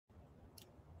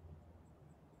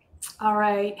All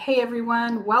right. Hey,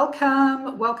 everyone.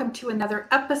 Welcome. Welcome to another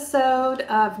episode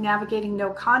of Navigating No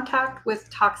Contact with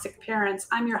Toxic Parents.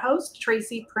 I'm your host,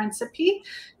 Tracy Principe.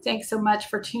 Thanks so much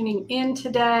for tuning in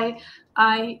today.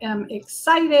 I am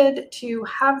excited to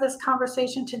have this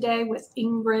conversation today with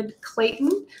Ingrid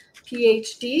Clayton,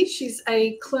 PhD. She's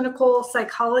a clinical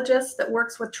psychologist that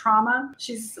works with trauma.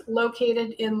 She's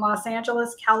located in Los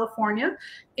Angeles, California.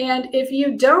 And if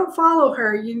you don't follow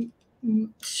her, you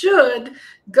should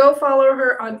go follow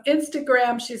her on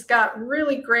Instagram. She's got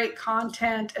really great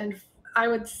content and I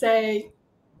would say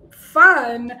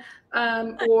fun,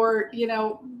 or,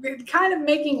 kind of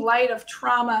making light of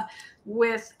trauma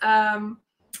with, or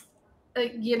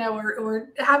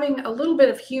having a little bit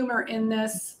of humor in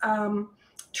this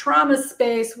trauma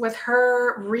space with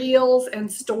her reels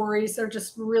and stories. They're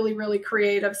just really, really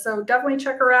creative. So definitely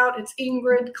check her out. It's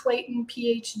Ingrid Clayton,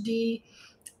 PhD,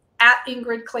 at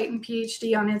Ingrid Clayton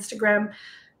PhD on Instagram,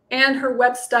 and her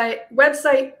website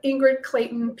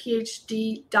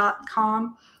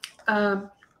ingridclaytonphd.com.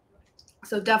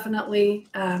 So definitely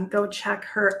go check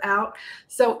her out.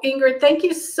 So Ingrid, thank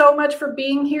you so much for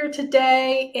being here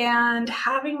today and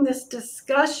having this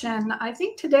discussion. I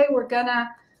think today we're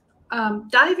gonna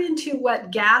dive into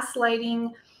what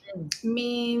gaslighting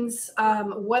means,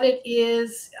 what it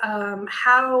is,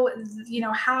 how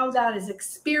that is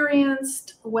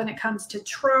experienced when it comes to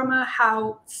trauma,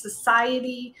 how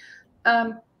society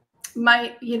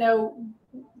might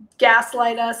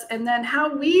gaslight us, and then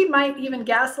how we might even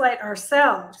gaslight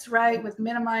ourselves, right, with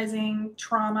minimizing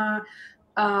trauma.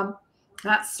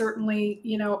 That's certainly,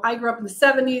 I grew up in the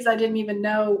 70s. I didn't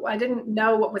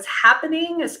know what was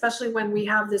happening, especially when we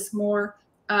have this more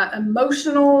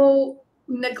emotional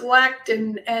neglect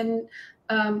and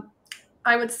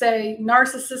I would say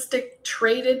narcissistic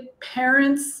traded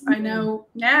parents. I know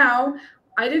now.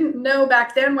 I didn't know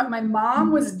back then what my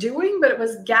mom was doing, but it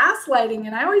was gaslighting,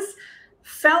 and I always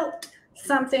felt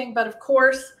something, but of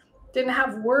course didn't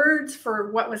have words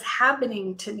for what was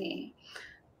happening to me.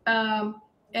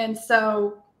 And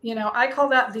so, I call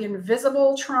that the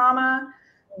invisible trauma.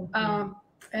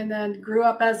 And then grew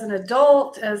up as an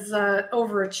adult as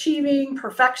overachieving,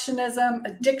 perfectionism,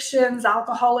 addictions,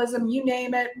 alcoholism, you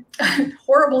name it,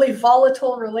 horribly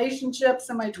volatile relationships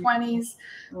in my 20s,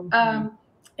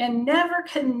 and never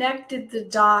connected the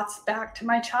dots back to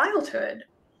my childhood.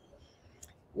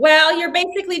 Well, you're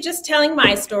basically just telling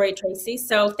my story, Tracy.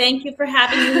 So thank you for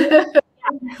having me.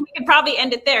 We could probably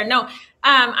end it there. No,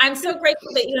 I'm so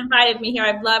grateful that you invited me here.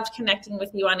 I've loved connecting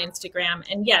with you on Instagram.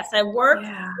 And yes, I work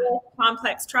with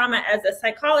complex trauma as a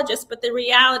psychologist, but the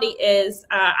reality is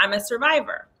I'm a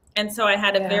survivor. And so I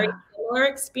had a very similar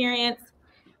experience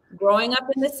growing up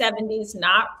in the 70s,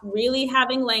 not really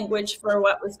having language for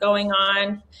what was going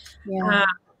on. I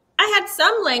had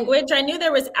some language. I knew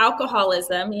there was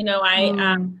alcoholism.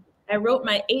 I wrote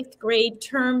my 8th grade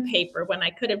term paper when I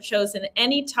could have chosen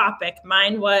any topic.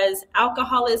 Mine was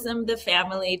alcoholism, the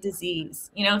family disease.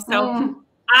 So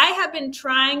I have been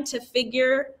trying to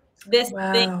figure this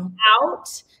thing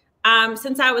out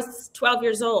since I was 12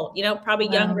 years old, probably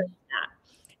younger than that.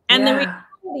 And the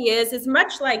reality is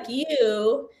much like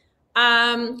you,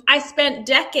 I spent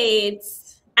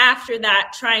decades after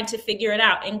that trying to figure it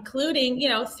out, including,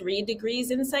 3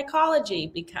 degrees in psychology,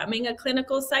 becoming a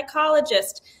clinical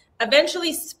psychologist,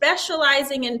 eventually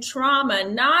specializing in trauma,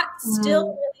 not still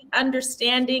really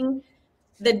understanding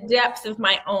the depth of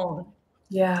my own.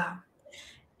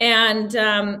 And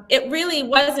it really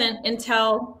wasn't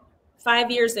until 5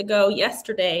 years ago,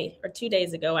 yesterday, or 2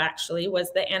 days ago, actually,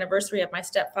 was the anniversary of my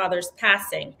stepfather's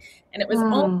passing. And it was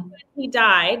only when he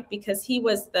died, because he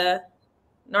was the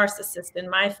narcissist in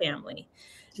my family,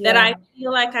 that I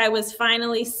feel like I was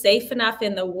finally safe enough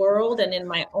in the world and in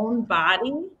my own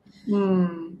body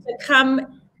to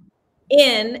come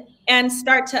in and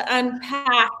start to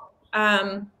unpack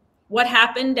what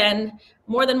happened, and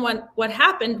more than what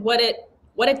happened, what it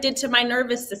did to my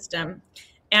nervous system,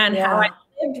 and how I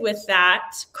lived with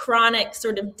that chronic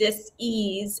sort of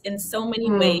dis-ease in so many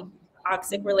ways.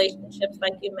 Toxic relationships,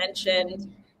 like you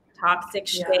mentioned, toxic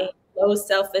shame, low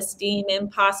self-esteem,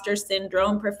 imposter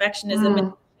syndrome,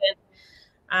 perfectionism.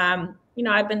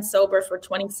 I've been sober for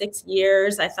 26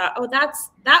 years. I thought, that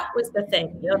was the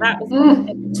thing, that was the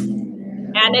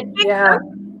thing. And it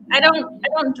I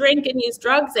don't drink and use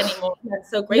drugs anymore. I'm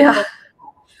so grateful.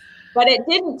 But it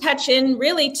didn't touch in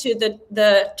really to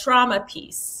the trauma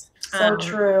piece. So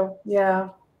true.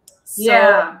 That's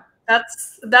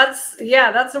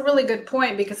a really good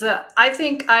point, because I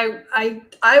think I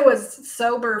was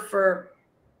sober for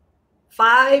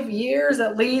 5 years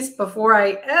at least before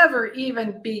I ever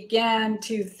even began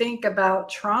to think about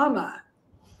trauma.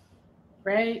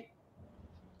 right?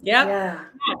 Yep. Yeah.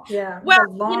 Yeah. It was Well,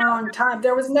 a long time.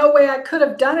 There was no way I could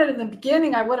have done it in the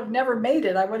beginning. I would have never made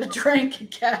it. I would have drank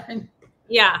again.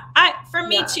 Yeah. For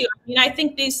me too. I mean, I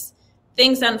think these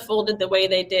things unfolded the way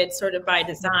they did sort of by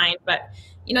design. But,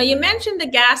 you mentioned the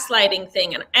gaslighting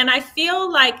thing. And I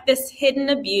feel like this hidden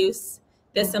abuse,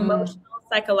 this emotional,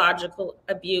 psychological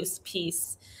abuse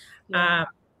piece,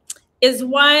 is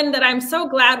one that I'm so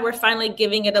glad we're finally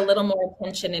giving it a little more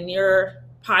attention, and your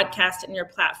podcast and your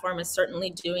platform is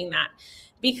certainly doing that.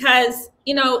 Because,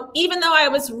 even though I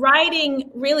was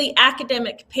writing really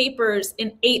academic papers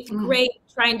in 8th grade,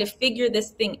 trying to figure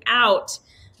this thing out,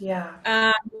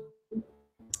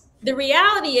 the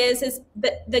reality is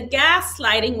that the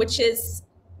gaslighting, which is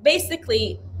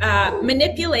basically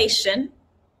manipulation,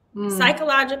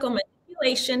 psychological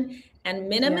manipulation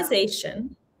and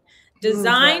minimization,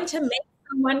 designed to make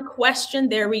someone question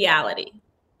their reality.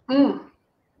 That's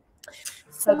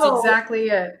exactly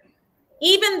it.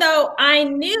 Even though I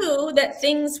knew that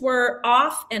things were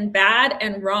off and bad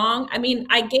and wrong, I mean,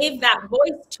 I gave that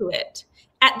voice to it.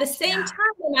 At the same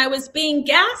time, when I was being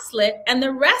gaslit and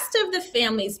the rest of the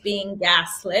family's being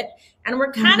gaslit, and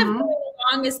we're kind of going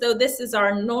along as though this is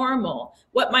our normal,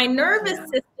 what my nervous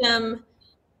system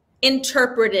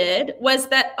interpreted was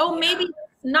that, maybe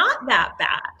it's not that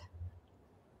bad.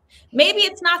 Maybe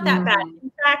it's not that bad.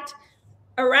 In fact,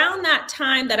 around that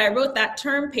time that I wrote that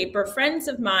term paper, friends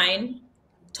of mine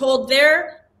told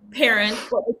their parents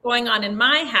what was going on in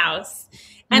my house,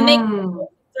 and they called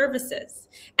services.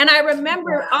 And I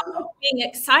remember almost being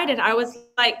excited. I was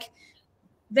like,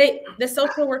 the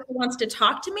social worker wants to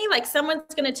talk to me, like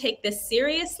someone's going to take this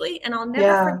seriously. And I'll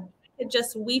never forget, I could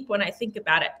just weep when I think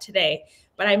about it today.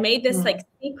 But I made this like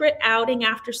secret outing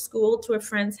after school to a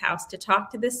friend's house to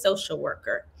talk to this social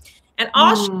worker. And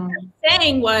all she kept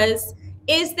saying was,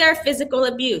 is there physical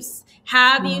abuse?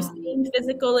 Have you seen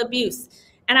physical abuse?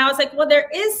 And I was like, well, there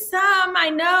is some, I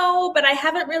know, but I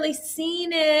haven't really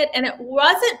seen it. And it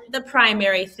wasn't the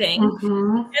primary thing.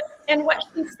 And what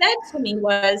she said to me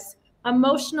was,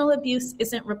 emotional abuse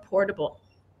isn't reportable.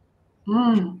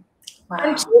 And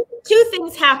two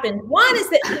things happened. One is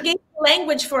that she gave me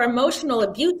language for emotional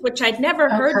abuse, which I'd never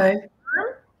heard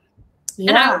before.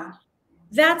 And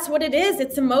that's what it is.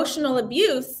 It's emotional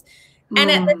abuse.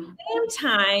 And at the same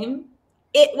time,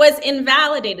 it was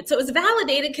invalidated. So it was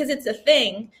validated because it's a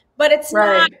thing, but it's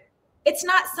not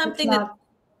something that's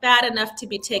bad enough to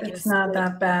be taken seriously. It's not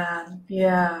that bad.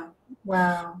 Yeah.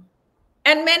 Wow.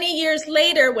 And many years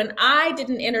later, when I did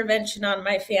an intervention on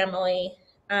my family,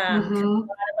 a lot of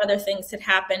other things had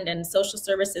happened and social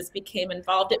services became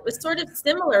involved, it was sort of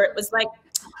similar. It was like,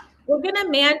 we're going to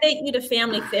mandate you to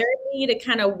family therapy to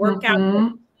kind of work out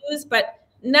the issues, but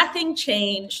nothing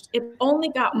changed. It only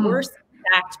got worse, in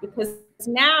fact, because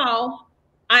now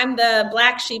I'm the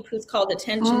black sheep who's called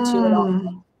attention to it all.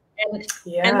 And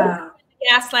the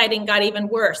gaslighting got even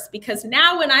worse, because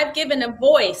now when I've given a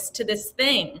voice to this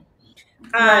thing,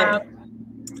 well,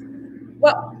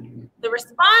 the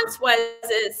response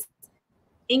is,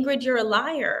 Ingrid, you're a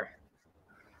liar.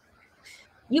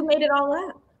 You made it all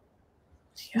up.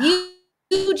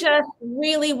 You just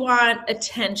really want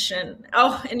attention.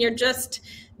 Oh, and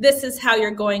this is how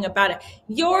you're going about it.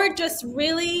 You're just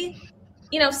really,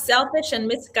 selfish and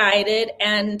misguided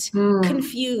and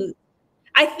confused.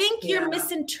 I think you're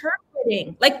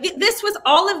misinterpreting. Like this was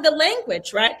all of the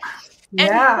language, right? And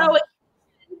so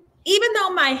even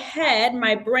though my head,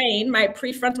 my brain, my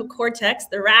prefrontal cortex,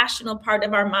 the rational part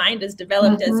of our mind is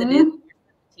developed as it is,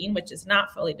 which is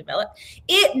not fully developed,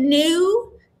 it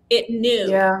knew.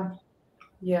 The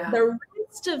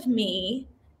rest of me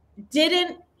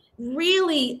didn't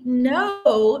really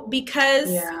know, because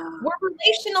we're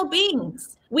relational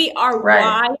beings. We are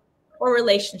wired for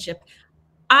relationship.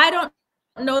 I don't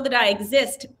know that I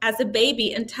exist as a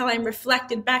baby until I'm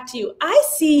reflected back to you. I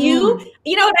see you.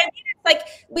 You know what I mean? It's like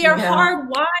we are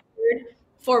hardwired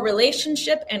for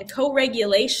relationship and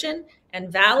co-regulation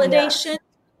and validation.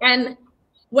 And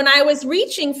when I was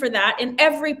reaching for that in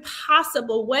every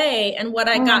possible way, and what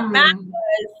I got back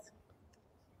was,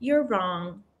 you're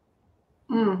wrong.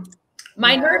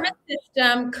 My nervous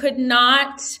system could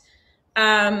not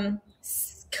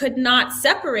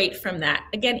separate from that,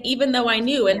 again, even though I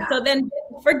knew. And so then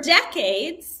for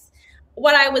decades,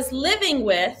 what I was living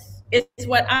with is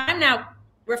what I'm now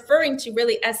referring to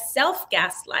really as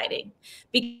self-gaslighting,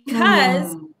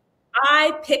 because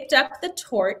I picked up the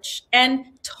torch and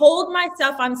told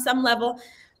myself on some level,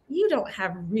 you don't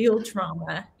have real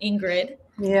trauma, Ingrid.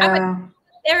 I'm a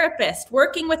therapist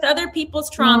working with other people's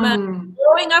trauma,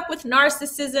 growing up with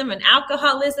narcissism and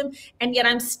alcoholism, and yet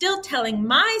I'm still telling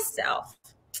myself,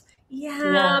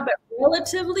 yeah, but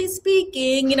relatively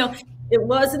speaking, you know, it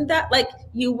wasn't that like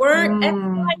you weren't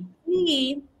Mm,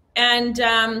 XYZ, and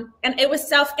it was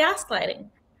self-gaslighting.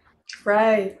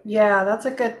 right. Yeah, that's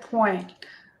a good point.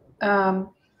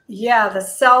 Um, yeah, the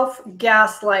self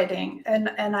gaslighting,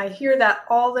 and I hear that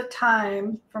all the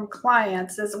time from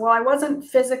clients. Is, well, I wasn't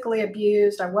physically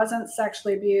abused, I wasn't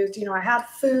sexually abused. You know, I had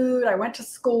food, I went to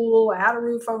school, I had a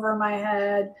roof over my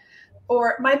head,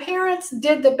 or my parents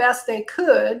did the best they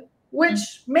could, Mm,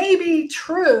 which may be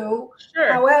true.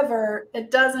 sure. However, it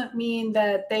doesn't mean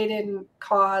that they didn't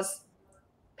cause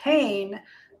pain.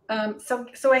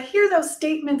 So I hear those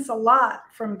statements a lot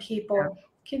from Yeah. people.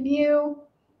 Can you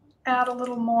add a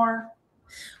little more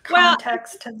Well,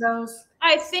 context to those?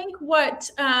 I think what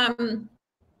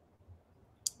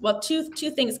well, two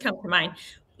things come to mind.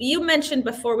 You mentioned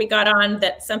before we got on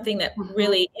that something that Mhm.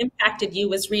 really impacted you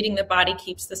was reading The Body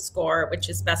Keeps the Score, which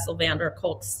is Bessel van der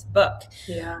Kolk's book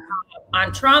Yeah.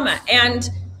 on trauma. And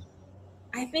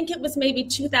I think it was maybe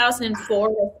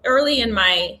 2004, early in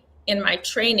my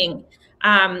training.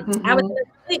 I was Hmm. in a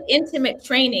really intimate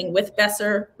training with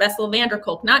Bessel van der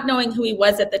Kolk, not knowing who he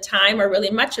was at the time or really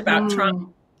much about trauma.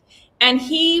 Mm. And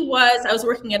I was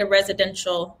working at a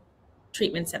residential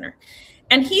treatment center.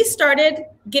 And he started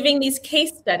giving these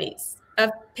case studies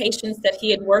of patients that he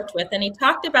had worked with. And he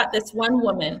talked about this one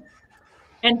woman,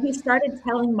 and he started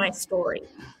telling my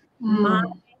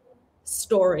Mm.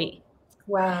 story.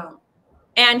 Wow.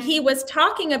 And he was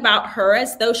talking about her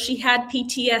as though she had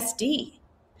PTSD.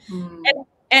 Mm.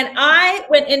 And I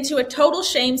went into a total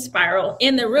shame spiral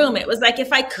in the room. It was like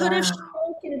if I could have Wow.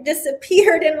 shrunk and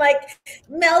disappeared and like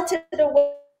melted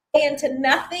away into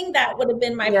nothing, that would have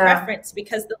been my Yeah. preference,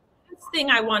 because the last thing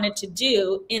I wanted to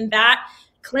do in that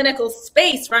clinical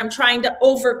space where I'm trying to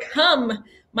overcome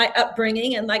my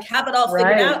upbringing and like have it all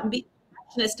figured out Right. and be a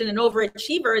perfectionist and an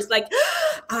overachiever is like,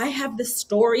 I have the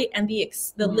story and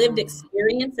the lived Mm.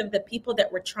 experience of the people that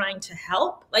we're trying to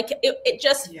help. Like it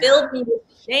just Yeah. filled me with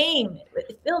shame.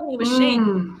 It filled me with shame.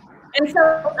 Mm. And so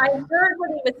I heard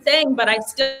what he was saying, but I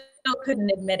still couldn't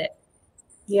admit it.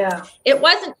 Yeah. It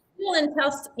wasn't cool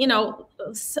until, you know,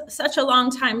 such a long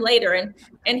time later.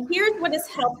 And here's what has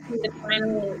helped me to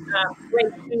finally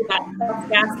break through that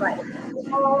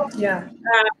self-gaslighting. Yeah.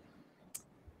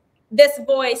 This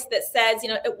voice that says, you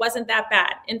know, it wasn't that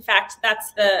bad. In fact,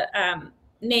 that's the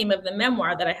name of the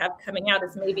memoir that I have coming out,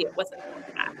 is Maybe It Wasn't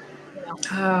That Bad. You know,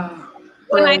 Oh,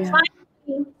 when I brilliant.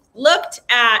 finally looked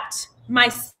at my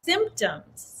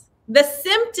symptoms, the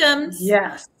symptoms,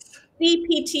 Yes.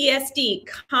 CPTSD,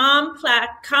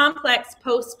 complex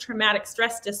post-traumatic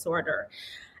stress disorder,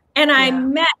 and I Yeah.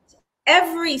 met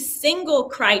every single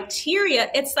criteria,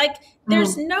 it's like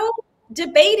there's Mm. no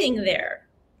debating there.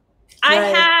 I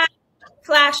Right. have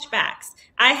flashbacks.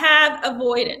 I have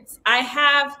avoidance. I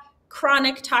have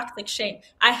chronic toxic shame.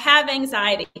 I have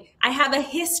anxiety. I have a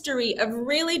history of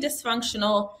really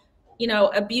dysfunctional, you know,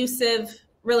 abusive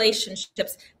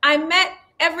relationships. I met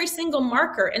every single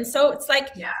marker. And so it's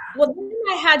like, Yeah. well, then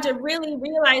I had to really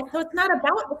realize, so it's not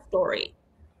about the story.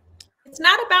 It's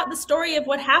not about the story of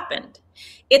what happened.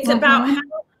 It's about how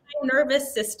Hmm. my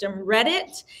nervous system read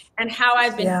it and how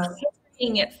I've been Yeah.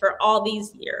 carrying it for all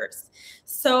these years.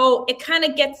 So it kind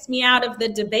of gets me out of the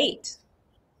debate.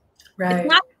 It's Right.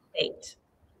 not a debate.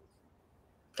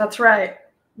 That's right.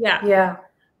 Yeah. Yeah.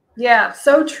 Yeah.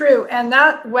 So true. And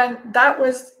that, when that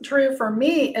was true for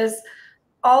me, is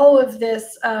all of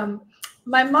this.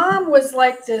 My mom was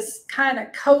like this kind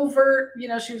of covert, you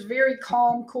know, she was very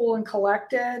calm, cool, and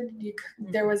collected.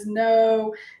 There was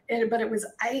no, but it was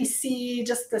icy,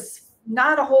 just this,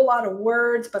 not a whole lot of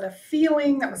words, but a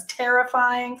feeling that was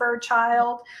terrifying for a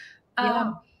child. Yeah.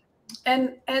 Um,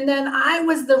 and then I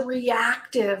was the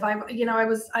reactive.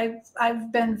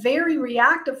 I've been very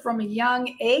reactive from a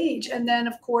young age. And then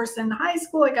of course in high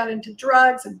school I got into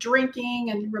drugs and drinking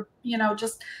and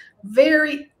just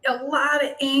a lot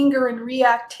of anger and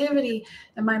reactivity.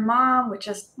 And my mom would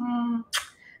just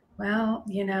well,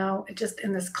 just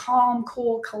in this calm,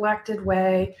 cool, collected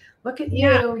way, look at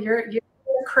Yeah. you're the You're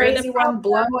the crazy one problem.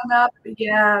 blowing up.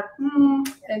 Yeah.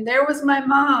 And there was my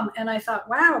mom. And I thought,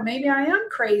 wow, maybe I am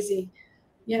crazy,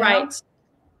 you know? Right.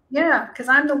 Yeah. Cause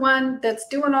I'm the one that's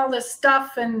doing all this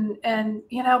stuff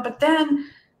but then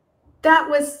that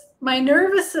was my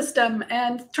nervous system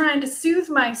and trying to soothe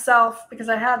myself, because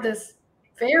I had this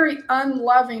very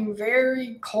unloving,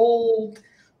 very cold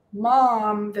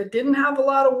mom that didn't have a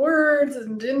lot of words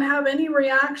and didn't have any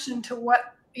reaction to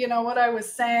what I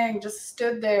was saying, just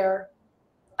stood there,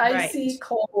 icy Right.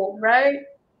 cold, right?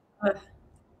 Ugh,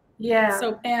 Yeah.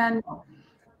 so And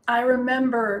I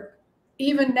remember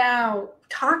even now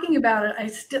talking about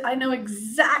it, I know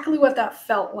exactly what that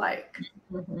felt like.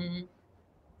 Mm-hmm.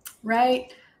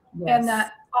 Right. Yes. And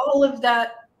that all of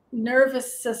that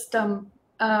nervous system,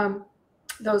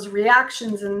 those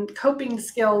reactions and coping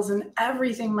skills and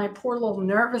everything, my poor little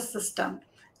nervous system,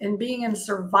 and being in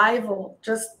survival,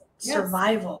 just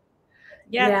survival.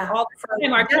 Yes, yeah. all the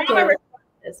time. Our trauma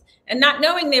responses, and not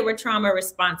knowing they were trauma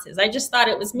responses. I just thought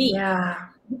it was me.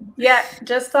 Yeah,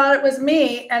 just thought it was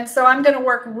me. And so I'm going to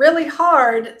work really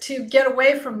hard to get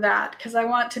away from that, because I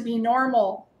want to be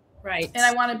normal. Right. And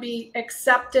I want to be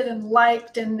accepted and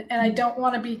liked, and I don't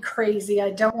want to be crazy. I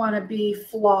don't want to be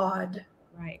flawed.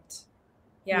 Right.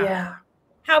 Yeah.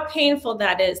 How painful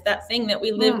that is, that thing that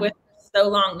we live with so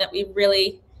long, that we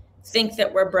really think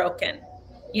that we're broken,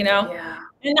 you know? Yeah.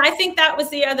 And I think that was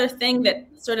the other thing that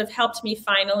sort of helped me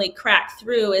finally crack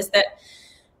through, is that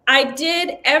I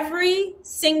did every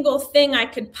single thing I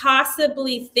could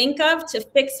possibly think of to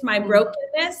fix my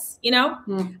brokenness, you know?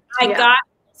 I got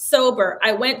sober.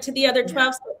 I went to the other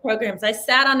 12-step programs. I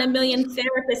sat on a million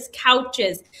therapist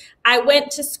couches. I went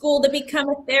to school to become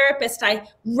a therapist. I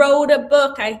wrote a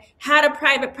book. I had a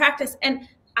private practice, and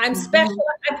I'm special.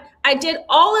 I did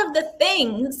all of the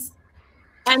things,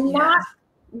 and not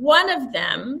one of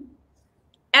them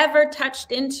ever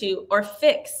touched into or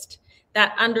fixed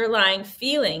that underlying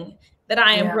feeling that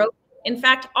I am broken. In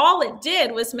fact, all it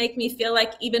did was make me feel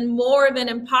like even more of an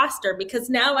imposter,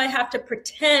 because now I have to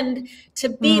pretend to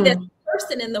be this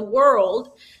person in the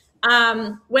world,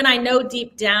 when I know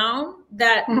deep down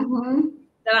that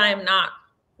that I am not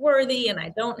worthy and I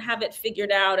don't have it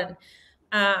figured out,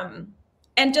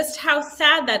 and just how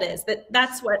sad that is.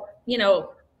 That's what, you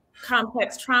know,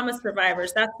 complex trauma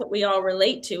survivors, that's what we all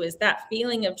relate to, is that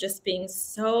feeling of just being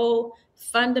so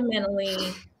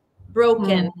fundamentally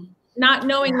broken. Not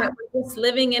knowing that we're just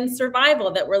living in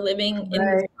survival, that we're living in these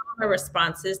trauma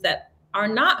responses that are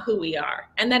not who we are,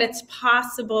 and that it's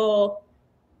possible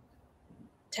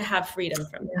to have freedom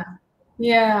from that.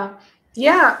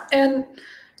 Yeah. And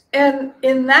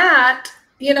in that,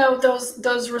 you know,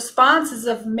 those responses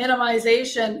of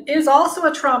minimization is also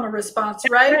a trauma response,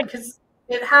 right? Because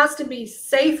it has to be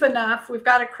safe enough. We've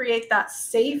got to create that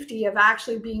safety of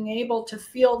actually being able to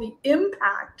feel the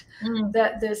impact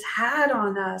that this had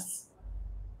on us.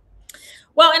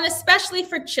 Well, and especially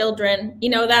for children, you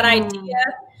know, that idea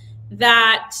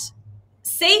that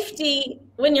safety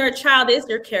when you're a child is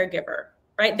your caregiver,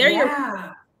 right?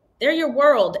 They're your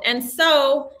world. And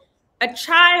so a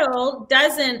child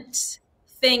doesn't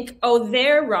think, oh,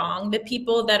 they're wrong. The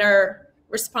people that are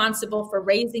responsible for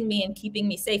raising me and keeping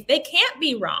me safe, they can't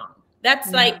be wrong.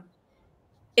 That's like,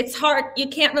 it's hard. You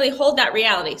can't really hold that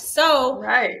reality. So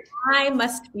I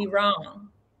must be wrong.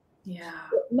 It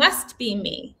must be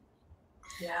me.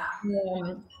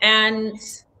 And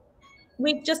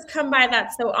we've just come by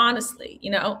that so honestly, you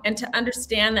know, and to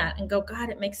understand that and go, God,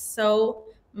 it makes so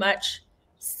much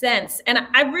sense. And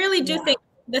I really do think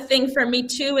the thing for me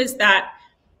too is that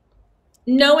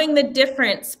knowing the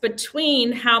difference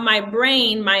between how my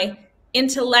brain, my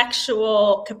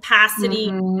intellectual capacity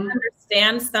to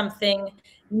understand something,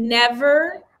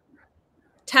 never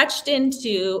touched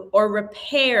into or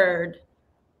repaired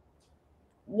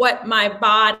what my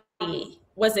body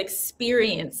was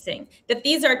experiencing. That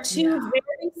these are two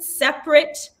very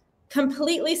separate,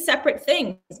 completely separate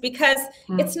things, because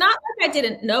it's not like I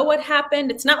didn't know what happened.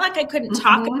 It's not like I couldn't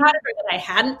talk about it, or that I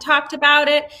hadn't talked about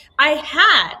it. I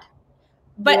had.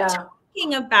 But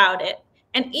talking about it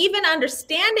and even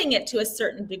understanding it to a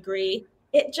certain degree,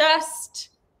 it just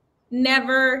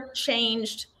never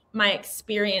changed my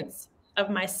experience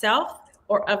of myself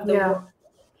or of the world.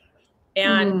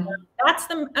 And that's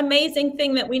the amazing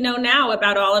thing that we know now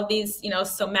about all of these, you know,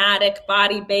 somatic,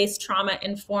 body-based,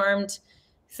 trauma-informed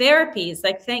therapies.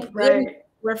 Like, thank goodness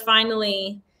we're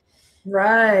finally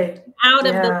out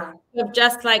of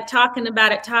just like talking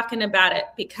about it,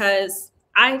 because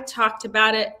I talked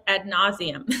about it ad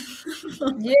nauseum.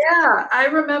 I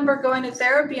remember going to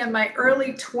therapy in my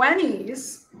early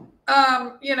 20s,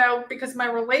 you know, because my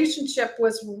relationship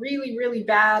was really, really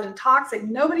bad and toxic.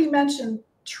 Nobody mentioned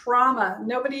trauma.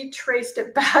 Nobody traced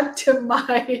it back to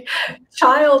my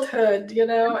childhood, you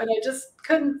know, and I just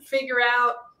couldn't figure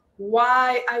out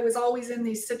why I was always in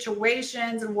these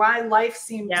situations and why life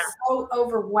seemed so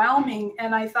overwhelming.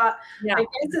 And I thought, I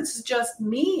guess it's just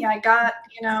me. I got,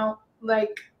 you know,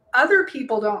 like, other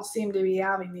people don't seem to be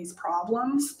having these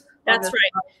problems. That's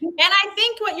right. And I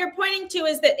think what you're pointing to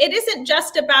is that it isn't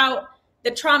just about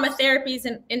the trauma therapies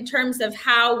in terms of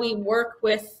how we work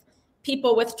with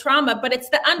people with trauma, but it's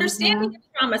the understanding of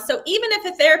trauma. So even if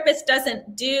a therapist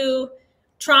doesn't do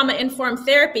trauma-informed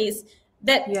therapies,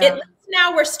 that it lets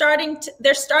now they're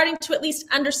starting to at least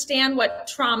understand what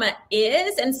trauma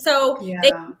is. And so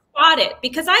they can spot it,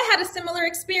 because I had a similar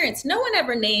experience. No one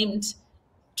ever named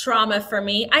trauma for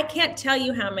me. I can't tell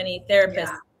you how many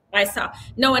therapists I saw.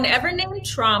 No one ever named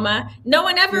trauma. No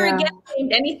one ever again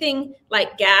named anything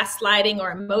like gaslighting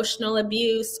or emotional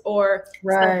abuse or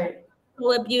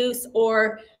sexual abuse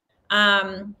or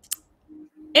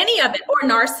any of it, or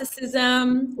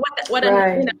narcissism.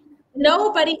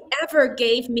 Nobody ever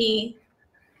gave me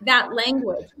that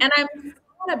language, and I'm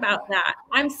sad about that.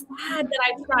 I'm sad that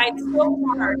I tried so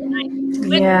hard, and I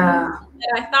went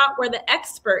that I thought were the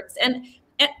experts, and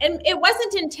it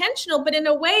wasn't intentional, but in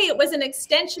a way, it was an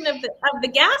extension of the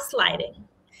gaslighting,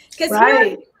 because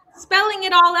spelling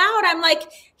it all out, I'm like,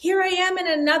 here I am in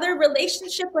another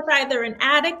relationship with either an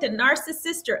addict, a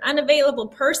narcissist, or unavailable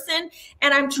person,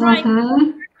 and I'm trying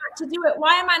not to do it.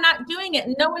 Why am I not doing it?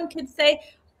 And no one could say,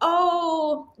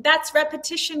 oh, that's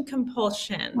repetition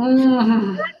compulsion.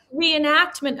 That's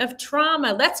reenactment of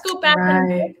trauma. Let's go back and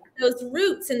look at those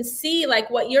roots and see like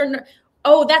what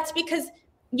that's because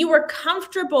you were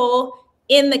comfortable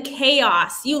in the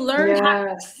chaos. You learned how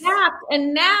to adapt.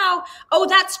 And now,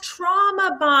 that's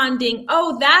trauma bonding.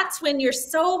 That's when you're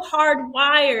so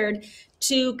hardwired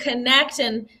to connect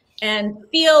and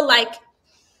feel like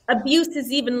abuse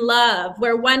is even love,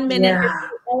 where 1 minute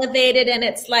you're elevated and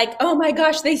it's like, oh my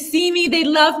gosh, they see me, they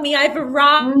love me, I've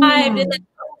arrived. And then,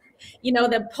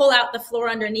 they pull out the floor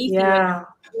underneath you and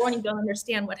you don't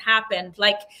understand what happened.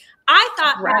 Like, I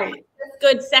thought that was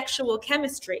good sexual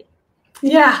chemistry.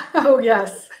 Yeah. Oh,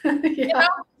 yes. And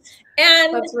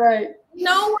that's right.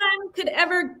 No one could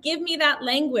ever give me that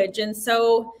language. And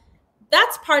so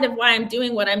that's part of why I'm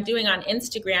doing what I'm doing on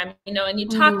Instagram, and you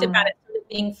talked about it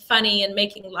being funny and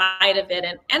making light of it.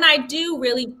 And I do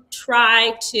really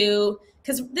try to,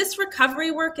 because this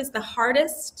recovery work is the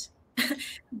hardest,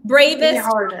 bravest,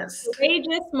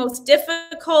 courageous, most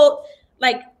difficult,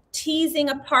 like teasing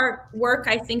apart work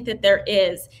I think that there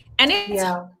is. And it's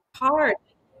hard.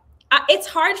 It's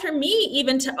hard for me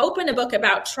even to open a book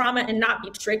about trauma and not be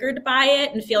triggered by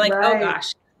it and feel like, oh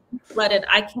gosh, flooded,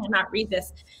 I cannot read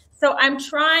this. So I'm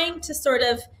trying to sort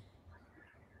of,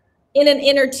 in an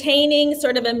entertaining,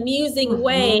 sort of amusing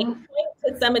way, point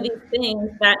to some of these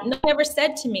things that no one ever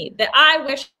said to me that I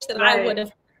wish that I would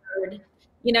have heard,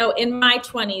 in my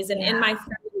 20s and in my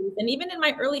 30s and even in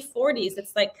my early 40s.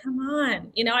 It's like, come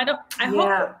on, I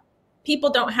hope people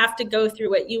don't have to go through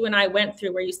what you and I went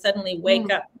through, where you suddenly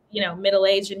wake up, middle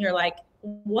age, and you're like,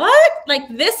 what? Like,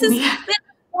 this has been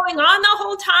going on the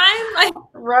whole time? Like,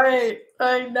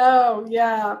 I know.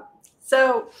 Yeah.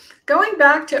 So going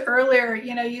back to earlier,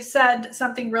 you said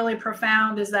something really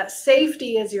profound, is that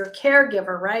safety is your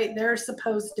caregiver, right? They're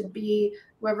supposed to be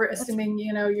whoever, assuming,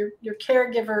 your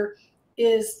caregiver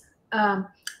is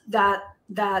that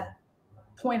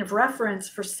point of reference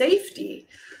for safety.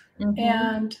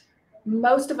 And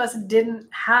most of us didn't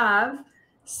have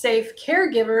safe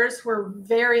caregivers for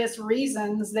various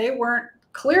reasons. They weren't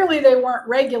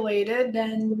regulated,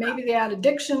 and maybe they had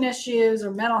addiction issues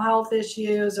or mental health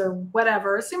issues or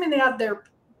whatever, assuming they have their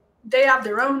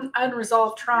own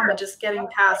unresolved trauma just getting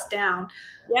passed down.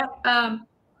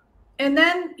 And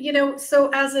then,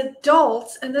 so as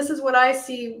adults, and this is what I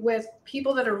see with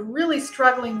people that are really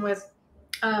struggling with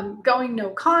going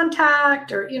no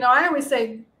contact, or, I always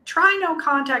say, try no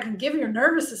contact and give your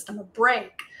nervous system a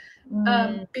break,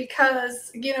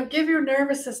 because, give your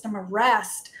nervous system a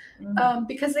rest.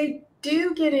 Because they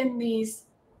do get in these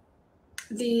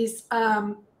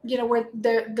where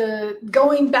the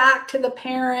going back to the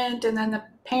parent, and then the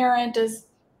parent is,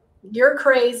 you're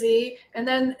crazy, and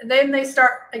then they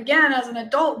start again as an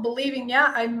adult believing,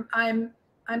 I'm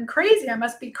crazy, I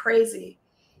must be crazy.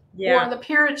 Or the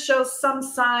parent shows some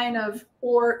sign of,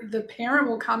 or the parent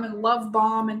will come and love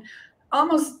bomb, and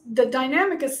almost the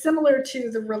dynamic is similar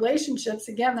to the relationships,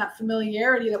 again, that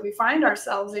familiarity that we find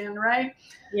ourselves in, right?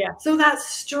 So that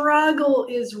struggle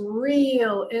is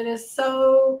real. It is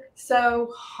so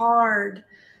hard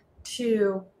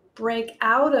to break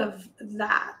out of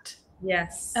that.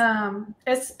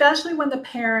 Especially when the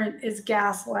parent is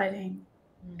gaslighting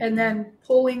and then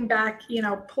pulling back,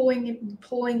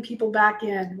 pulling people back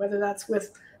in, whether that's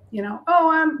with,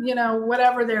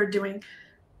 whatever they're doing.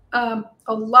 A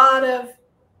lot of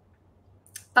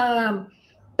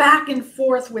back and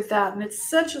forth with that, and it's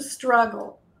such a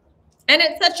struggle. And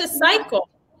it's such a cycle.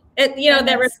 It's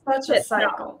such a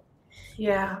cycle.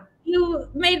 You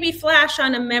made me flash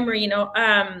on a memory.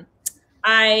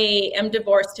 I am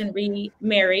divorced and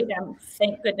remarried. I'm,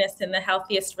 thank goodness, in the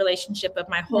healthiest relationship of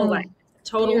my whole life.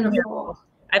 Total miracle.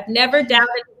 I've never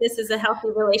doubted this is a healthy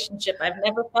relationship. I've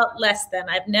never felt less than.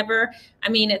 I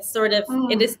mean, it's sort of,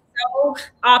 it is so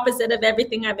opposite of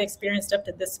everything I've experienced up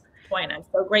to this point. I'm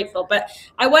so grateful. But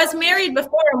I was married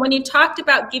before. And when you talked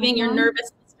about giving your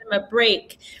nervous system a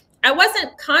break, I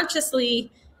wasn't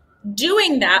consciously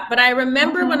doing that. But I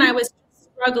remember when I was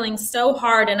struggling so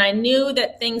hard and I knew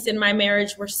that things in my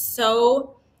marriage were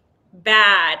so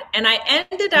bad. And I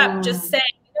ended up just saying,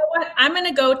 you know what, I'm going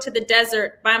to go to the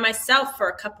desert by myself for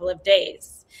a couple of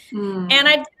days. And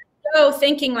I didn't go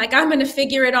thinking like, I'm going to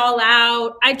figure it all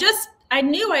out. I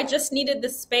knew I just needed the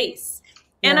space.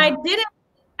 And I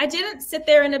didn't sit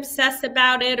there and obsess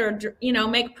about it or, you know,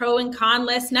 make pro and con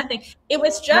lists, nothing. It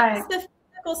was just the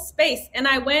physical space. And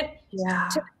I went to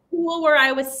the pool where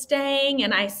I was staying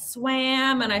and I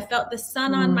swam and I felt the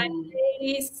sun on my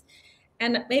face.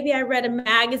 And maybe I read a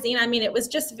magazine. I mean, it was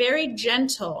just very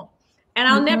gentle. And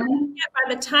I'll never forget,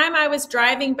 by the time I was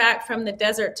driving back from the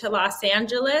desert to Los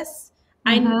Angeles,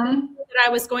 I knew that I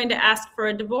was going to ask for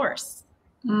a divorce.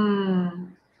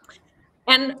 And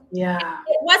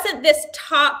it wasn't this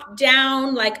top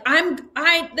down, like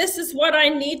this is what I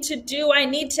need to do. I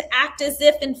need to act as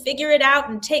if and figure it out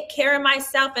and take care of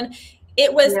myself. And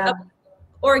it was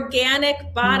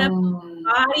organic,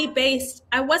 body based.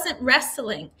 I wasn't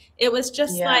wrestling. It was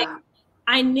just like,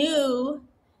 I knew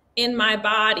in my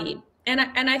body. And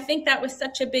I think that was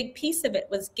such a big piece of it,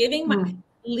 was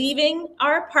leaving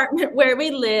our apartment where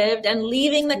we lived and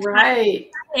leaving the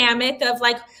dynamic of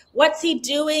like, what's he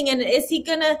doing? And is he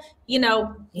gonna, you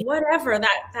know, whatever,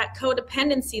 that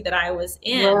codependency that I was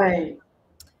in,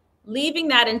 leaving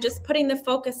that and just putting the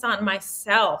focus on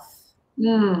myself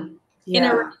in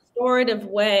a restorative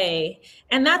way.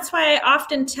 And that's why I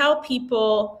often tell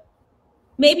people,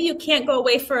 maybe you can't go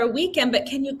away for a weekend, but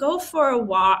can you go for a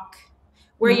walk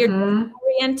where you're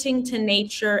orienting to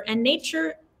nature? And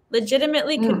nature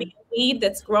legitimately could be a weed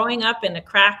that's growing up in a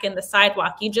crack in the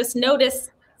sidewalk. You just notice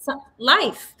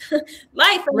life.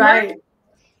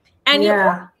 And you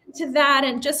go into that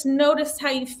and just notice how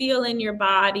you feel in your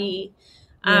body.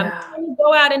 Can you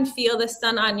go out and feel the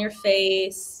sun on your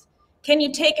face? Can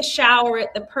you take a shower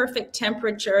at the perfect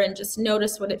temperature and just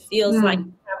notice what it feels like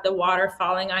to have the water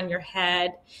falling on your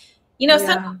head? You know,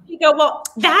 sometimes you go, well,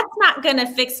 that's not going to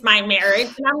fix my marriage.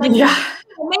 And I'm like,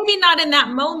 well, maybe not in that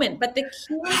moment, but the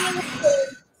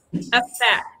cumulative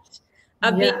effect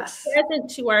of being present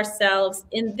to ourselves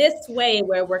in this way,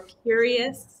 where we're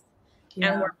curious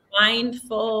and we're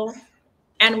mindful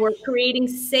and we're creating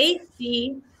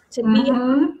safety to be in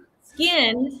our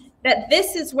skin, that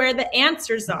this is where the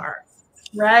answers are.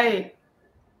 Right.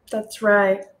 That's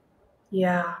right.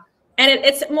 Yeah. And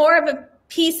it's more of a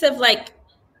piece of like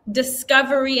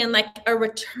discovery and like a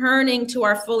returning to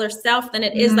our fuller self than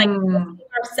it is like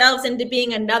ourselves into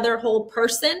being another whole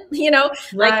person, you know,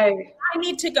 like I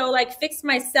need to go like fix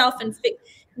myself and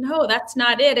no, that's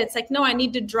not it. It's like, no, I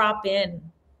need to drop in.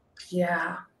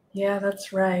 Yeah,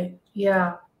 that's right.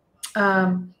 Yeah.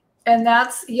 And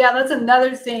that's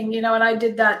another thing, you know, and I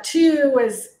did that too,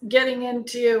 was getting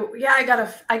into, I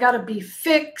gotta be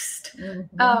fixed.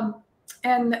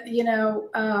 And, you know,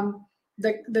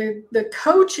 the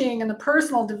coaching and the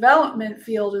personal development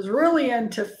field is really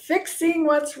into fixing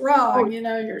what's wrong. You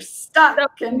know, you're stuck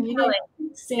and you need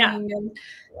fixing and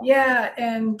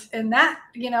and that,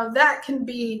 you know, that can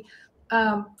be,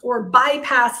 or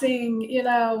bypassing, you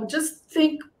know, just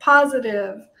think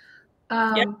positive.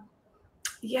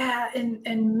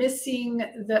 And missing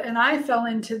and I fell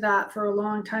into that for a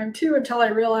long time too, until I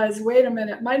realized, wait a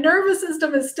minute, my nervous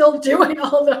system is still doing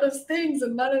all those things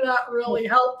and none of that really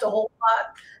helped a whole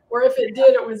lot. Or if it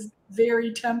did, it was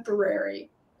very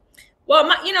temporary. Well,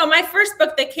 my first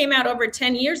book that came out over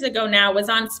 10 years ago now was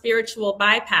on spiritual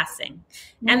bypassing.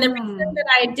 And the reason that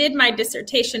I did my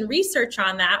dissertation research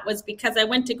on that was because I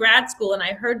went to grad school and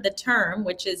I heard the term,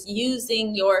 which is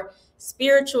using your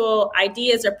spiritual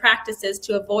ideas or practices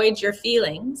to avoid your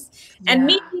feelings. And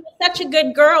me being such a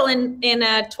good girl in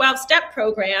a 12-step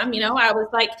program, you know, I was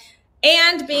like,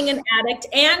 and being an addict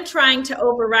and trying to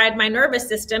override my nervous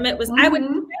system, it was, I would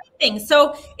do anything.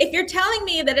 So if you're telling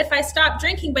me that if I stop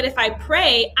drinking, but if I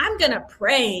pray, I'm going to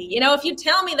pray. You know, if you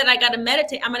tell me that I got to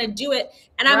meditate, I'm going to do it.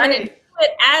 And I'm going to do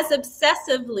it as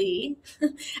obsessively,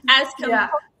 as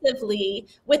compulsively,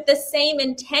 with the same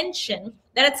intention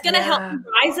that it's going to help me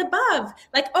rise above.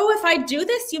 Like, oh, if I do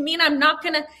this, you mean I'm not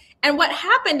going to. And what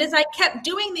happened is I kept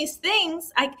doing these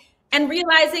things and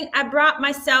realizing I brought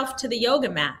myself to the yoga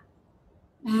mat.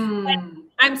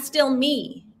 I'm still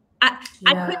me. I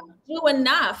couldn't do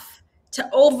enough to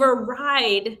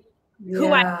override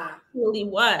who I really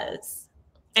was.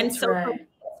 And it's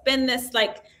been this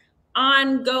like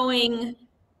ongoing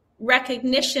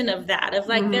recognition of that, of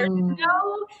like,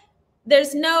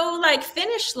 there's no like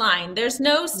finish line. There's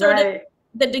no sort of,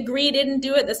 the degree didn't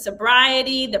do it, the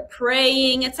sobriety, the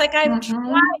praying. It's like, I've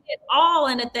tried it all.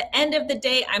 And at the end of the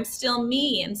day, I'm still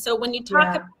me. And so when you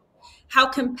talk about how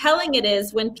compelling it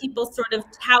is when people sort of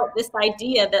tout this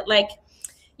idea that, like,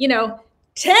 you know,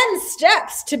 10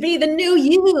 steps to be the new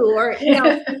you, or, you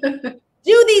know,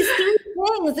 do these 3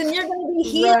 things and you're going to be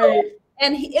healed.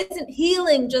 And isn't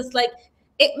healing just like,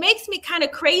 it makes me kind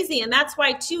of crazy. And that's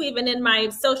why too, even in my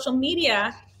social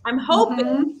media, I'm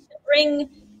hoping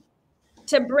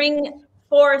to bring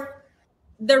forth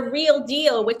the real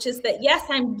deal, which is that, yes,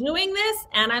 I'm doing this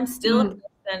and I'm still a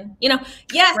person, you know,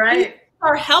 yes, these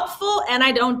are helpful and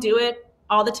I don't do it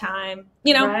all the time,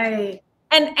 you know,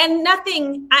 and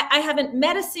nothing, I haven't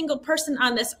met a single person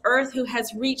on this earth who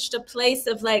has reached a place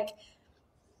of like,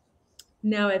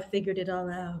 now I've figured it all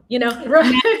out, you know,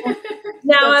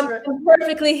 now I'm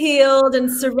perfectly healed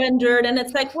and surrendered. And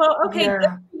it's like, well, okay, good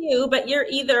for you, but you're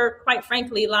either, quite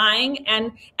frankly, lying.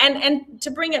 And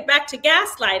to bring it back to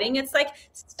gaslighting, it's like,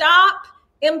 stop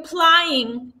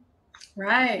implying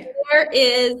there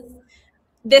is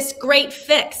this great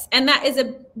fix. And that is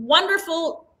a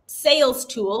wonderful sales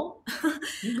tool.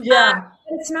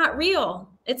 It's not real.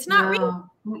 It's not real.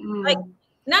 Like,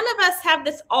 none of us have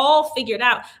this all figured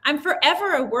out. I'm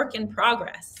forever a work in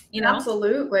progress, you know?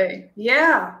 Absolutely.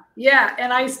 Yeah.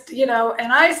 And I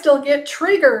still get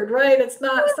triggered, right? It's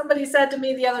not, somebody said to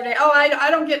me the other day, oh,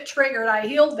 I don't get triggered. I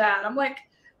healed that. I'm like,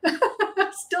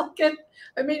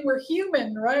 we're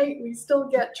human, right? We still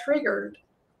get triggered.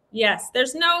 Yes.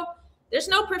 There's no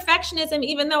perfectionism,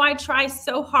 even though I try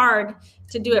so hard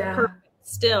to do it perfect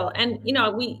still. And, you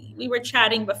know, we were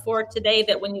chatting before today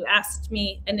that when you asked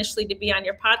me initially to be on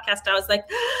your podcast, I was like,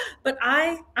 but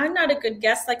I'm not a good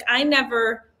guest. Like, I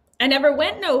never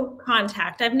went no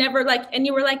contact. I've never and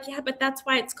you were like, yeah, but that's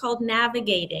why it's called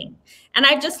navigating. And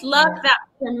I just love that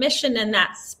permission in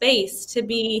that space to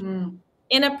be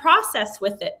in a process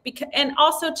with it, and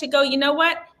also to go, you know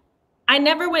what? I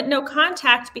never went no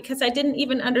contact because I didn't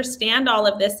even understand all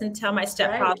of this until my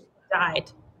stepfather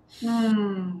died.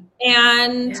 And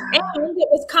it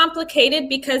was complicated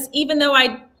because even though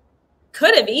I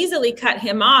could have easily cut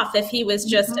him off if he was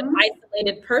just an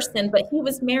isolated person, but he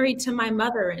was married to my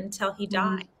mother until he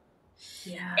died.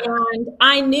 And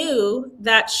I knew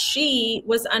that she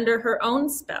was under her own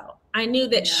spell. I knew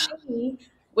that she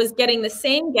was getting the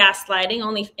same gaslighting,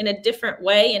 only in a different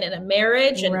way and in a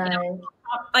marriage. And you know,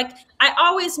 like, I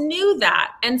always knew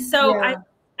that. And so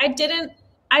I didn't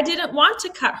want to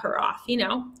cut her off. You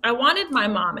know, I wanted my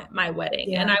mom at my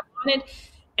wedding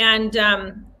and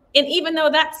and even though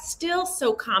that's still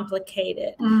so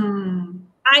complicated,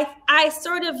 I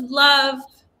sort of love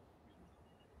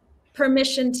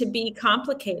permission to be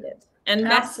complicated. And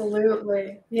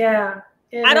absolutely.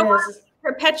 I don't want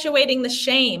perpetuating the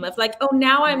shame of like, oh,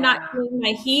 now I'm not doing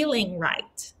my healing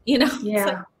right. You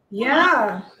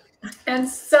know? And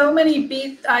so many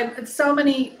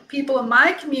people in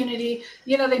my community,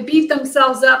 you know, they beat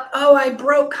themselves up. Oh, I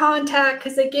broke contact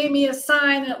because they gave me a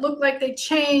sign and it looked like they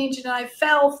changed and I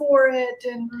fell for it.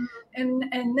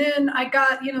 And then I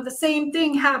got, you know, the same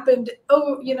thing happened.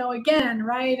 Oh, you know, again.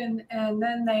 Right. And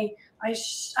then I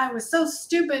was so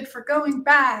stupid for going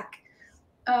back.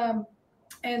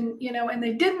 And, you know, and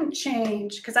they didn't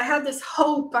change because I had this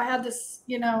hope. I had this,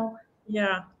 you know,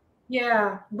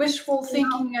 wishful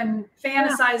thinking and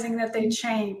fantasizing that they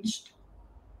changed.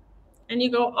 And you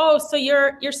go, oh, so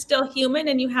you're still human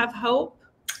and you have hope?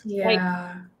 Like,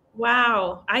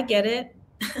 wow, I get it.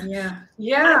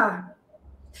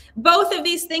 Both of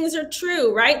these things are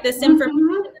true, right? This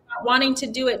information about wanting to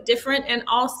do it different, and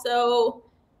also,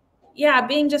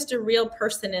 being just a real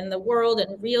person in the world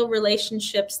and real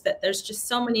relationships, that there's just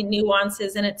so many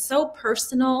nuances and it's so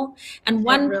personal. And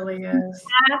one really is.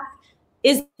 Path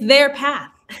is their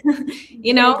path,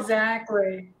 you know?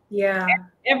 Exactly.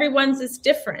 Everyone's is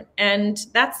different. And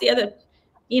that's the other,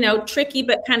 you know, tricky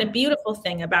but kind of beautiful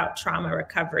thing about trauma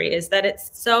recovery, is that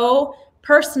it's so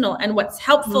personal, and what's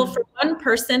helpful for one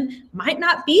person might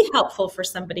not be helpful for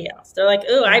somebody else. They're like,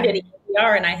 oh, I did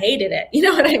EMDR and I hated it. You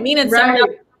know what I mean? And someone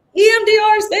else,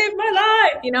 EMDR saved my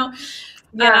life, you know?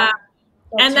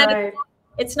 And that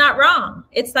it's not wrong.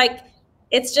 It's like,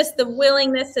 it's just the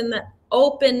willingness and the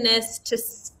openness to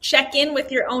check in with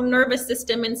your own nervous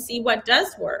system and see what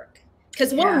does work.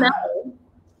 Because we'll know.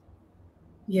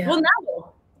 We'll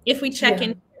know if we check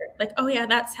in. Like, oh yeah,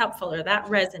 that's helpful, or that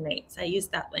resonates. I use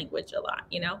that language a lot,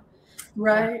 you know?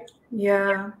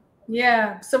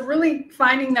 So really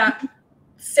finding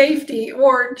safety,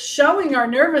 or showing our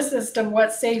nervous system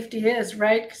what safety is,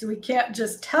 right? Because we can't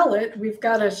just tell it, we've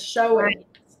got to show it.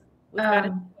 We've got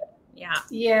to,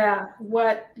 yeah,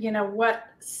 what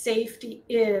safety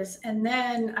is. And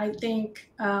then I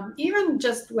think even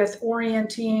just with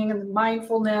orienting and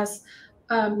mindfulness,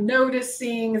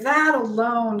 noticing, that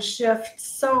alone shifts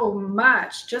so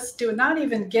much. Just not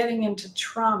even getting into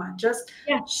trauma, just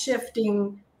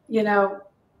shifting,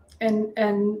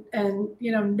 and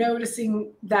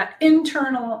noticing that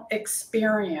internal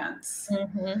experience.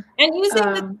 And using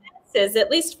the senses,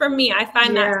 at least for me, I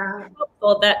find that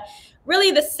helpful, that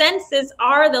really the senses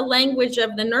are the language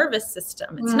of the nervous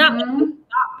system. It's not like the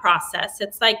thought process.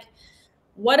 It's like,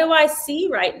 what do I see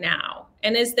right now?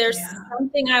 And is there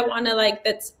something I want to like,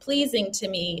 that's pleasing to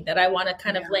me, that I want to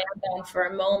kind of land on for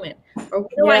a moment? Or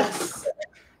what do I hear?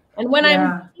 And when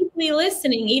I'm deeply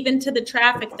listening, even to the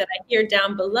traffic that I hear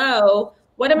down below,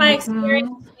 what am I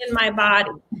experiencing in my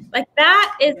body? Like,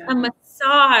 that is a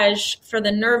massage for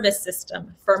the nervous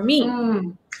system for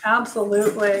me.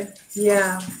 Absolutely.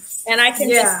 Yeah. And I can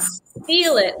just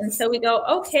feel it. And so we go,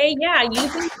 okay,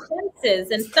 using senses.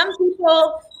 And some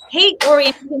people hate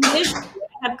orienting vision.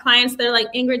 I have clients that are like,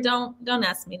 Ingrid, don't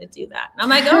ask me to do that. And I'm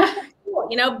like, oh, cool,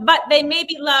 but they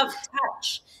maybe love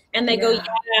touch. And they go,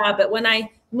 but when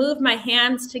I move my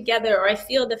hands together, or I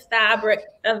feel the fabric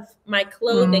of my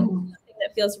clothing, something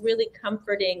that feels really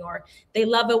comforting, or they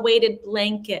love a weighted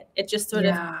blanket, it just sort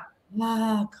of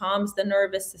calms the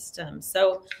nervous system.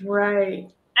 So I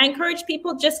encourage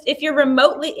people, just if you're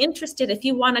remotely interested, if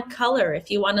you want to color, if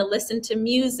you want to listen to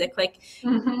music, like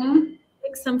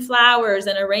pick some flowers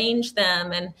and arrange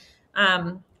them, and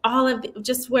all of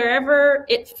just wherever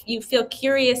you feel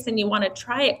curious and you want to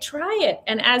try it.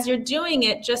 And as you're doing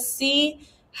it, just see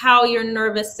how your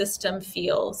nervous system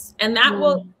feels. And that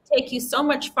will take you so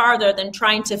much farther than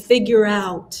trying to figure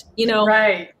out,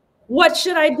 what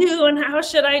should I do and how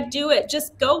should I do it?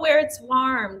 Just go where it's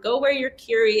warm, go where you're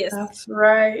curious. That's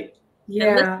right. Yeah.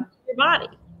 And listen to your body.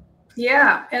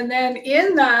 Yeah. And then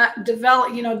in that,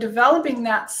 developing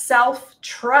that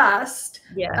self-trust.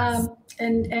 Yes.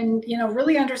 And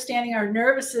really understanding our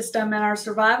nervous system and our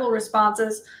survival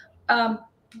responses,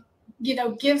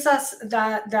 gives us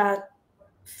that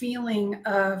feeling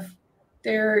of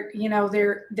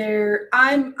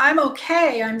I'm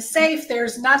okay, I'm safe,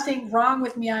 there's nothing wrong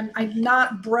with me, I'm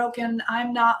not broken,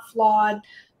 I'm not flawed.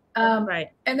 And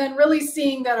then really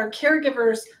seeing that our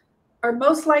caregivers are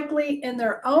most likely in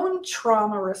their own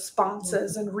trauma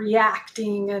responses and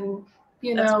reacting and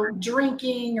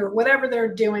drinking or whatever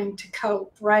they're doing to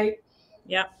cope, right?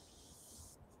 Yep.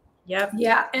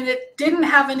 Yeah, and it didn't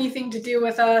have anything to do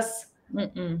with us.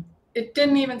 It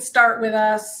didn't even start with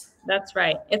us. That's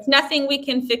right. It's nothing we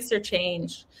can fix or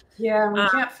change. Yeah, we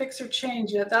can't fix or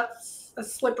change it. That's a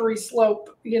slippery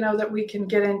slope, that we can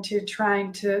get into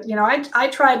trying to, I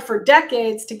tried for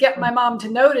decades to get my mom to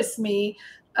notice me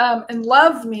and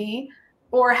love me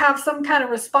or have some kind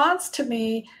of response to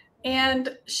me.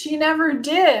 And she never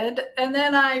did. And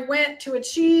then I went to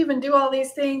achieve and do all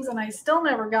these things, and I still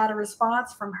never got a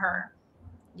response from her.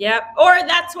 Yep. Or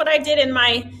that's what I did in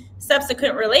my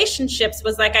subsequent relationships,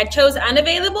 was like I chose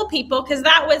unavailable people, because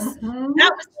that was the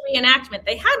reenactment.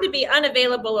 They had to be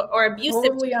unavailable or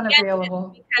abusive. Totally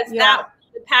unavailable. Because that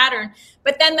was the pattern.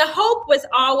 But then the hope was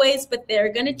always, but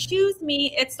they're going to choose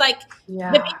me. It's like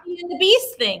the Beauty and the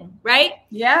Beast thing, right?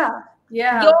 Yeah.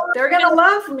 They're going to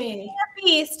love me.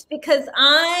 Beast, because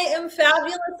I am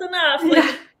fabulous enough.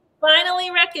 Like, finally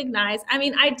recognize. I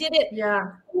mean, I did it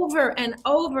over and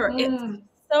over. It's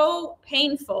so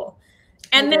painful.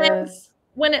 And then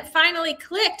when it finally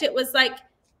clicked, it was like,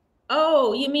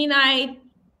 oh, you mean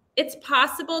it's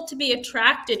possible to be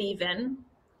attracted even.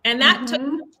 And that took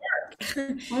work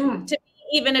to be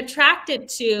even attracted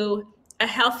to a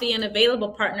healthy and available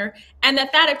partner, and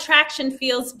that attraction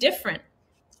feels different.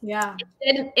 Yeah.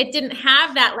 It didn't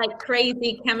have that like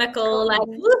crazy chemical, like,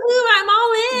 woohoo, I'm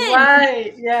all in.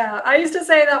 Right. Yeah. I used to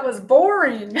say that was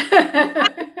boring.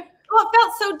 Well, it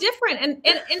felt so different.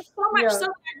 And so much so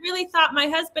I really thought my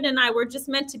husband and I were just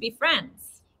meant to be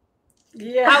friends.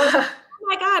 Yeah. I was like, oh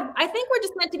my God, I think we're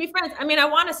just meant to be friends. I mean, I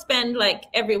want to spend like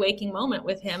every waking moment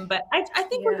with him, but I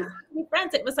think we're just meant to be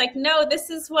friends. It was like, no, this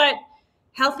is what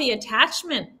healthy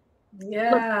attachment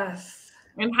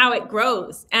and how it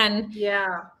grows. And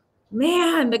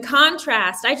man, the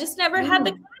contrast, I just never had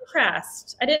the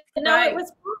contrast. I didn't know it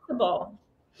was possible.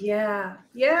 Yeah.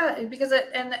 Because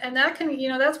and that can,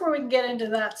 that's where we can get into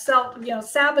that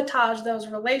sabotage those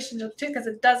relationships too, because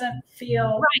it doesn't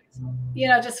feel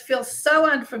just feels so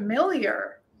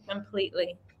unfamiliar.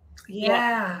 Completely.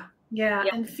 Yeah.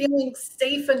 And feeling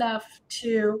safe enough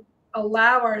to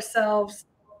allow ourselves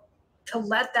to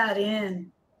let that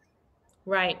in.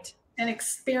 Right. And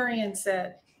experience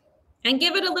it. And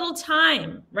give it a little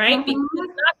time, right? Because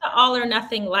it's not the all or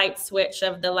nothing light switch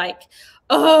of the like,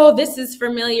 oh, this is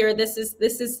familiar. This is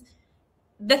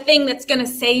the thing that's going to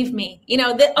save me. You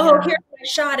know, here's my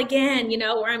shot again, you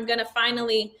know, where I'm going to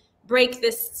finally break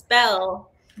this spell.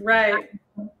 Right.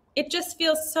 It just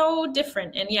feels so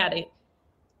different. And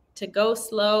to go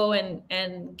slow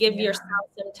and give yourself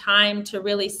some time to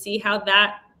really see how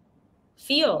that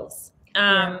feels.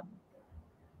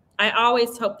 I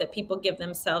always hope that people give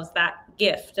themselves that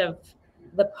gift of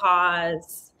the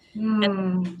pause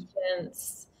and the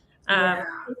patience.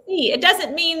 It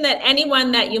doesn't mean that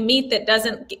anyone that you meet that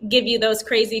doesn't give you those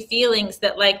crazy feelings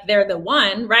that like they're the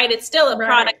one, right? It's still a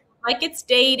product, like it's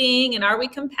dating and are we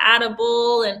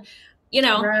compatible and, you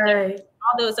know,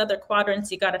 all those other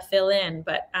quadrants you got to fill in.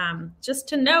 But just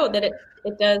to know that it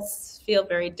does feel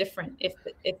very different if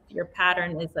your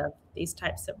pattern is of these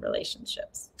types of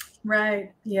relationships.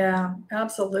 Right. Yeah,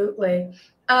 absolutely.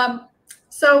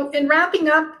 So in wrapping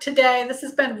up today, this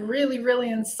has been really, really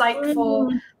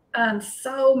insightful and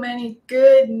so many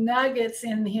good nuggets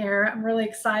in here. I'm really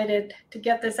excited to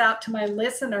get this out to my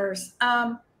listeners.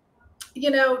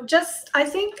 You know, I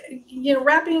think, you know,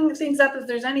 wrapping things up, if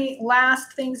there's any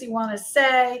last things you want to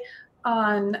say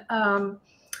on,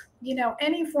 you know,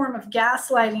 any form of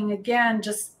gaslighting, again,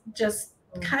 just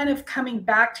kind of coming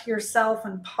back to yourself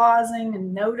and pausing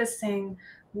and noticing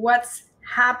what's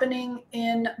happening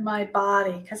in my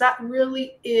body, because that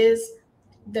really is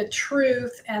the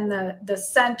truth and the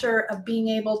center of being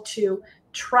able to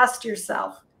trust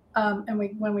yourself. And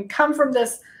when we come from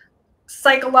this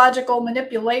psychological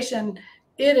manipulation,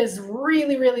 it is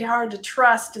really, really hard to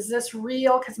trust. Is this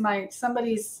real? Because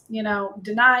somebody's, you know,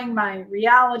 denying my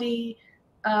reality.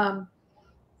 Any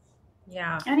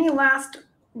last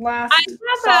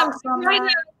thoughts on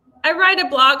that? I write a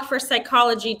blog for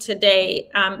Psychology Today.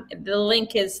 The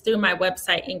link is through my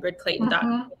website,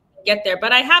 ingridclayton.com. Get there.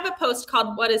 But I have a post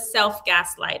called What is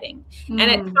Self-Gaslighting? And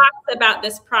it talks about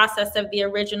this process of the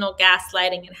original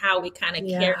gaslighting and how we kind of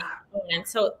carry it on. And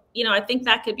so, you know, I think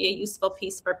that could be a useful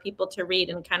piece for people to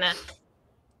read and kind of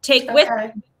take with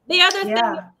them. The other thing, in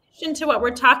addition to what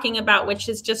we're talking about, which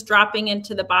is just dropping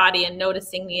into the body and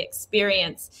noticing the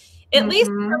experience, at least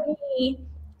for me,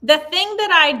 the thing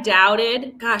that I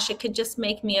doubted, gosh, it could just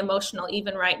make me emotional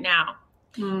even right now.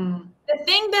 The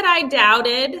thing that I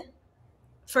doubted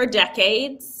for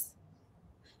decades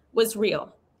was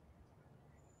real.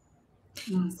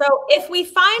 So if we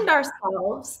find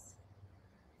ourselves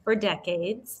for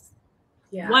decades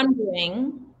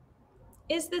wondering,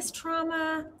 is this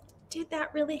trauma? Did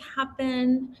that really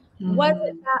happen? Was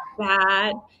it that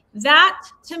bad? That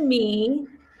to me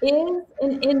is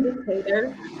an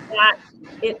indicator that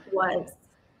it was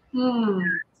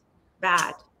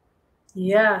bad.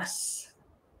 Yes.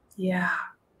 Yeah.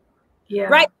 Yeah.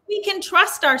 Right. We can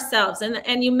trust ourselves.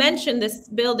 And you mentioned this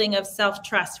building of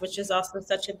self-trust, which is also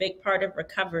such a big part of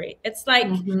recovery. It's like,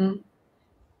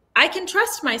 I can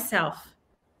trust myself.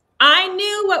 I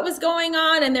knew what was going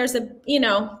on. And there's a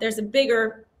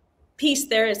bigger piece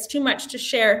there. It's too much to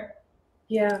share.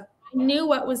 Yeah. I knew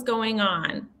what was going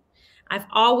on. I've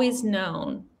always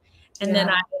known. And then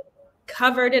I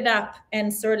covered it up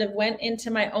and sort of went into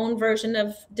my own version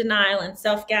of denial and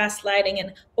self-gaslighting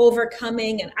and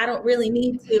overcoming, and I don't really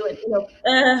need to,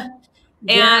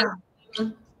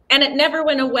 and it never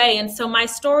went away. And so my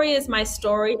story is my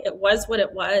story. It was what it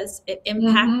was. It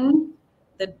impacted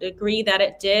the degree that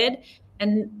it did.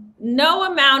 And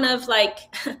no amount of like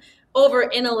over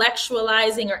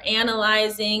intellectualizing or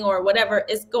analyzing or whatever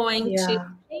is going to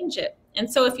change it. And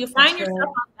so if you find yourself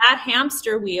on that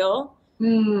hamster wheel,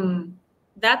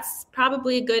 that's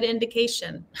probably a good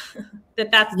indication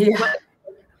that's what you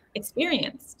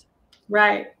experienced.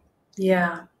 Right.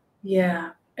 Yeah.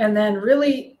 Yeah. And then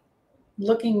really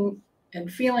looking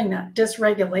and feeling that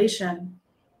dysregulation.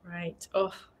 Right.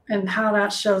 Oh. And how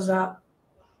that shows up.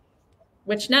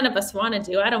 Which none of us want to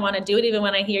do. I don't want to do it. Even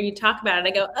when I hear you talk about it,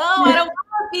 I go, oh, I don't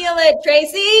want to feel it,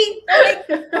 Tracy.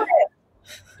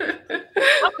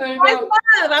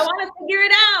 I want to figure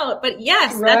it out. But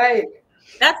yes,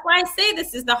 that's why I say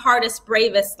this is the hardest,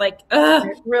 bravest. Like,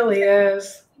 it really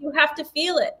is. You have to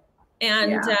feel it,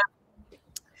 and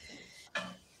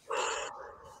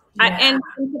and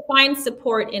to find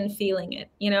support in feeling it.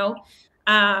 You know,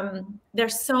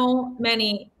 there's so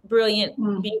many brilliant,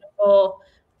 beautiful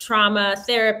trauma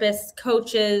therapists,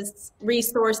 coaches,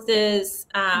 resources,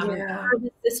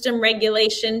 nervous system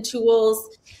regulation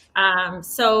tools.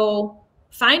 So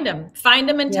find them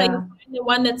until you find the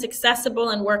one that's accessible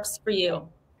and works for you.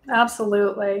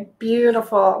 Absolutely.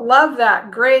 Beautiful. Love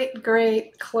that. Great,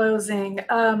 great closing.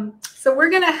 So we're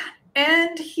going to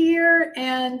end here.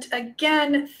 And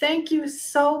again, thank you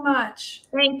so much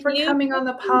for coming on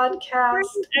the podcast.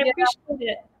 I appreciate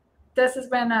it. This has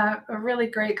been a really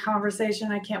great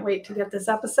conversation. I can't wait to get this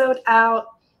episode out.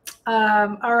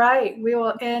 All right. We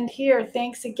will end here.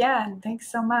 Thanks again.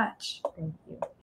 Thanks so much. Thank you.